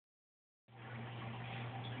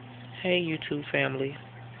Hey YouTube family.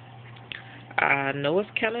 I know it's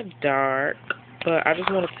kind of dark, but I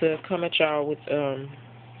just wanted to come at y'all with a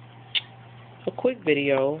quick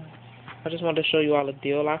video. I just wanted to show you all a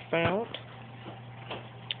deal I found.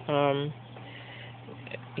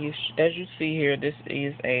 As you see here, this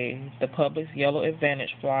is the Publix Yellow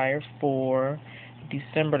Advantage flyer for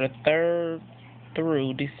December the 3rd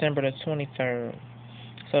through December the 23rd.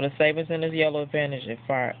 So the savings in this Yellow Advantage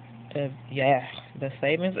the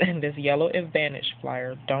savings in this Yellow Advantage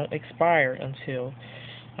flyer don't expire until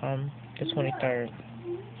the 23rd.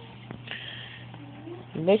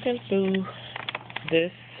 Looking through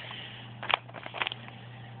this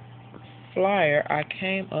flyer, I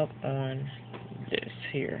came up on this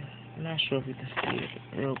here. I'm not sure if you can see it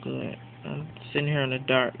real good. I'm sitting here in the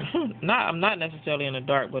dark. I'm not necessarily in the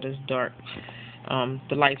dark, but it's dark.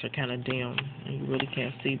 The lights are kind of dim, and you really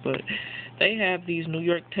can't see. But they have these New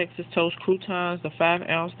York Texas Toast Croutons, the 5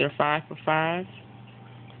 ounce. They're 5 for $5,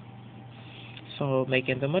 so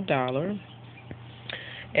making them $1.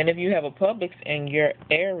 And if you have a Publix in your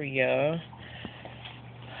area,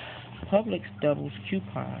 Publix doubles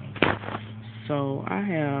coupons. So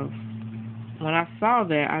when I saw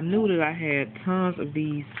that, I knew that I had tons of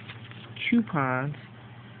these coupons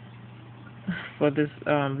for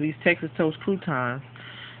these Texas Toast Croutons.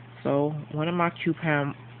 So one of my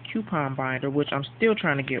coupon binder, which I'm still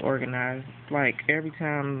trying to get organized. Like every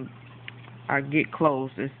time I get close,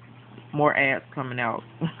 it's more ads coming out.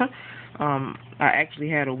 I actually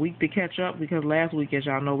had a week to catch up because last week, as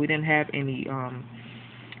y'all know, we didn't have any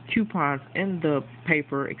coupons in the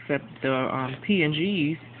paper except the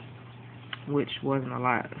P&Gs, which wasn't a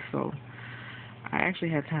lot. So I actually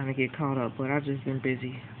had time to get caught up, but I've just been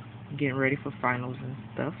busy getting ready for finals and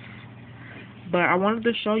stuff. But I wanted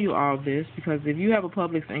to show you all this because if you have a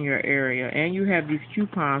Publix in your area and you have these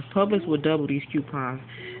coupons, Publix will double these coupons.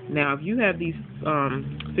 Now, if you have these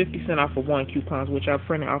 50 cent off of one coupons, which I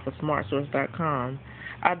printed off of smartsource.com,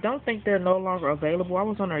 I don't think they're no longer available. I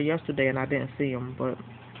was on there yesterday and I didn't see them, but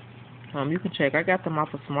you can check. I got them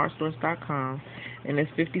off of smartsource.com, and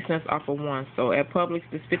it's 50 cents off of one. So at Publix,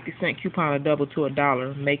 this 50 cent coupon will double to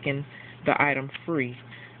 $1, making the item free.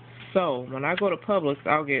 So when I go to Publix,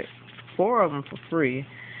 I'll get 4 of them for free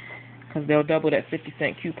because they'll double that 50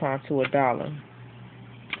 cent coupon to $1.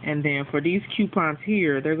 And then for these coupons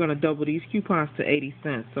here, they're going to double these coupons to 80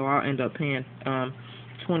 cents. So I'll end up paying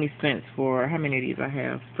 20 cents for how many of these I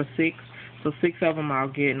have? For 6. So 6 of them I'll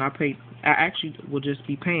get, and I actually will just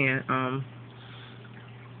be paying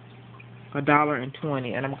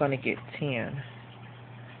 $1.20, and I'm going to get 10.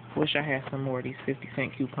 Wish I had some more of these 50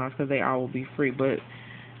 cent coupons because they all will be free, but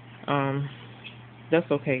that's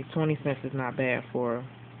okay. 20 cents is not bad for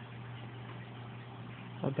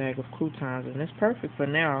a bag of croutons, and it's perfect for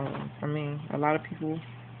now. I mean, a lot of people,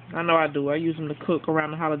 I know I do. I use them to cook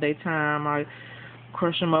around the holiday time. I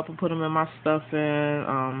crush them up and put them in my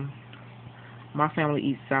stuffing. My family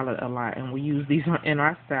eats salad a lot, and we use these in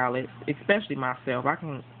our salads, especially myself. I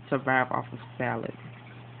can survive off of salad,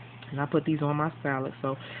 and I put these on my salad.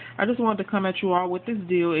 So I just wanted to come at you all with this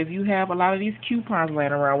deal. If you have a lot of these coupons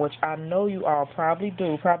laying around, which I know you all probably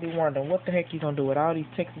do, probably wondering what the heck you gonna do with all these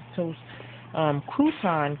Texas Toast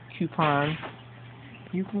crouton coupons,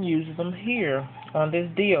 you can use them here on this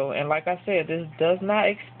deal. And like I said, this does not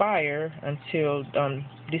expire until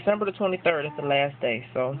December the 23rd is the last day.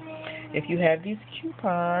 So if you have these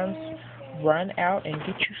coupons, run out and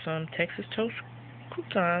get you some Texas Toast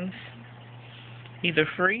croutons, either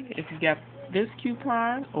free if you got this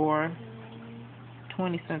coupon or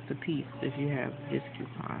 20 cents a piece if you have this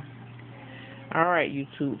coupon. Alright,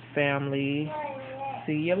 YouTube family,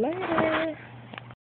 see you later.